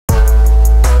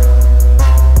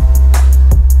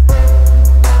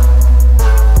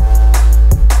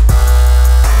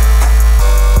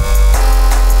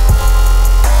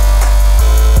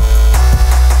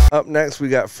next, we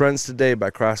got Friends Today by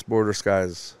Cross Border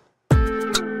Skies.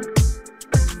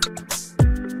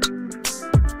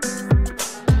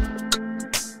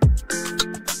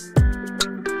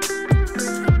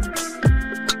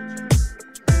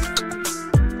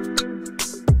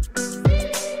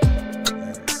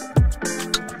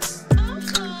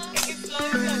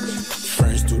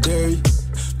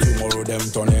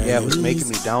 Yeah, it was making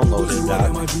me download it,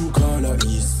 Doc.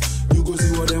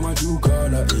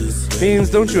 Beans,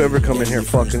 don't you ever come in here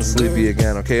fucking sleepy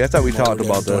again, okay? I thought we talked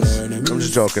about this. I'm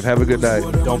just joking. Have a good night.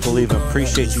 Don't believe him.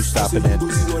 Appreciate you stopping in.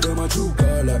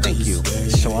 Thank you.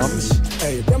 Slums.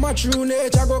 Hey, them a true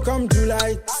nature go come to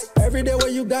light. Every day where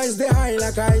you guys they high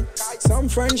like I. Some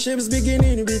friendships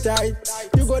beginning to be tight.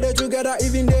 You go there together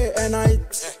even day and night.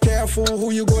 Careful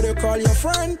who you go to call your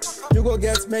friend. You go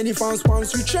get many fans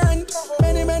once you trend.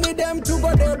 Many them to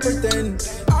go there pretend.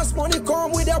 As money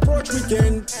come with approach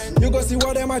weekend. You go see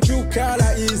what them a true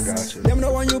color is. Gotcha. Them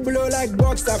know when you blow like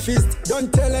boxer fist.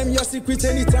 Don't tell them your secret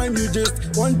anytime you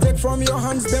just one take from your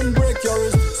hands, then break your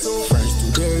wrist. So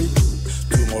friends today,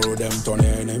 tomorrow them turn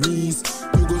enemies.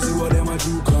 You go see what them a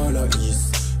true color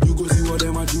is. You go see what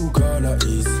them a true color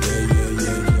is. Yeah.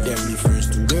 Them be friends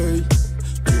today,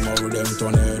 tomorrow them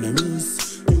turn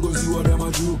enemies. You go see what them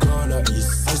a true color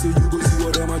is. I say you go see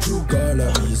what them a true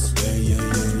color is. Yeah.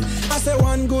 I say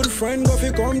one good friend go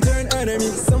fi come turn enemy.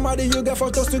 Somebody you get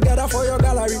photos together for your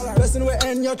gallery. Person will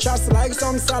end your chest like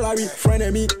some salary.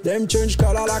 Frenemy, them change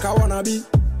color like I wanna be.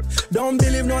 Don't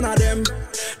believe none of them.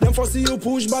 Them for see you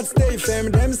push but stay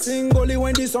firm. Them sing only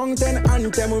when the song ten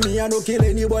anthem. Me I no kill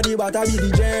anybody but I be the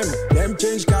gem. Them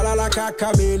change color like a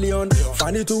chameleon.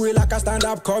 Funny to it like a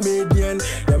stand-up comedian.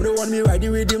 Them don't want me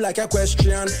riding with him like a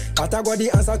question. But I got the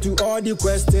answer to all the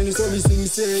questions. So we sing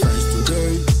say friends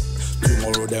today,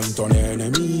 tomorrow them turn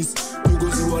enemies. You go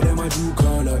see what them a true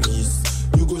color is.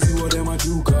 You go see what them a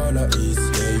true color is.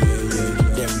 Yeah.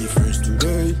 Them be friends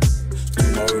today,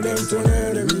 tomorrow them turn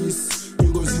enemies.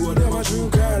 You go see what them a true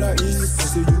color is. I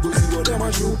say you go see what them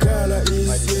a true color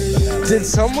is. Yeah. Did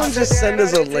someone just send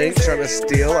us a link trying to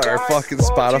steal our fucking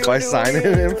Spotify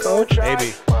sign-in info?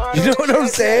 Maybe. You know what I'm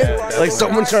saying? Yeah, like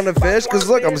someone trying to fish? Because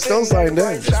look, I'm still signed in.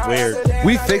 It's weird.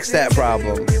 We fixed that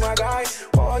problem.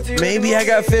 Maybe I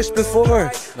got fished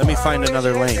before. Let me find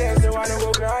another link.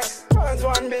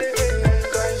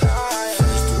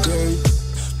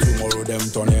 Tomorrow them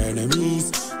turn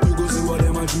enemies. You go see what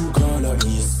them a true color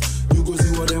is. You go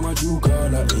see what them a true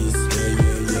color is. Yeah.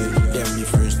 Them be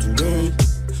friends today.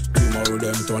 Tomorrow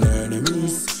them turn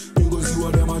enemies. You go see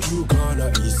what them a true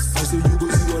color is. I say you go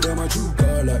see what them a true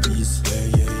color is.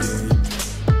 Yeah.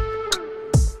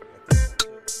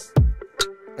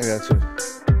 I got you.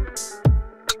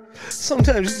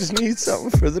 Sometimes you just need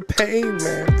something for the pain,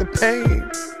 man. The pain.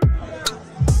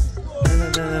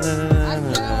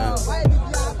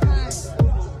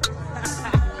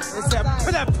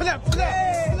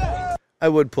 I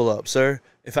would pull up, sir.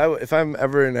 If I'm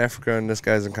ever in Africa and this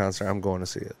guy's in concert, I'm going to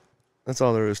see it. That's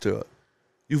all there is to it.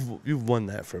 You've won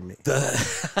that for me.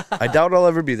 I doubt I'll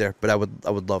ever be there, but I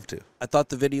would love to. I thought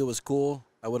the video was cool.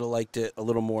 I would have liked it a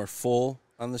little more full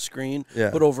on the screen. Yeah.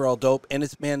 But overall dope. And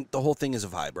it's, man, the whole thing is a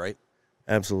vibe, right?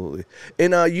 Absolutely.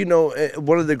 And you know,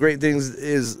 one of the great things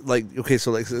is like, okay,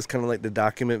 so like it's kind of like the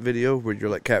document video where you're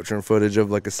like capturing footage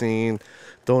of like a scene,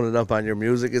 throwing it up on your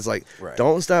music. It's like,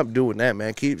 don't stop doing that,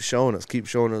 man. Keep showing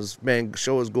us, man.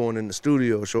 Show us going in the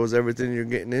studio, show us everything you're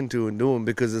getting into and doing,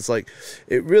 because it's like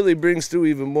it really brings through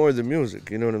even more the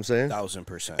music. You know what I'm saying?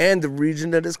 1000%. And the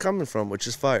region that it's coming from, which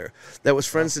is fire. That was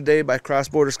Friends Today by Cross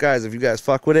Border Skies. If you guys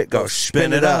fuck with it, go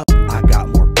spin it up. I got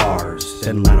more bars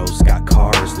than Leno's got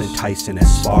cars, than Tyson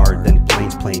has sparred, than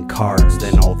Plains playing cards,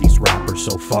 than all these rappers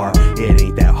so far. It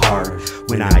ain't that hard.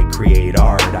 When I create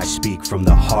art, I speak from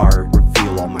the heart,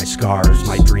 reveal all my scars.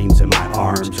 My dreams and my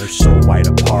arms are so wide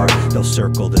apart. They'll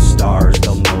circle the stars,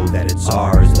 they'll know that it's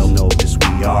ours. They'll know this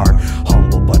we are,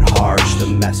 humble but harsh. The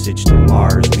message to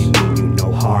Mars, we mean you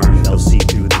no harm. They'll see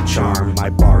through the charm, my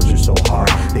bars are so hard.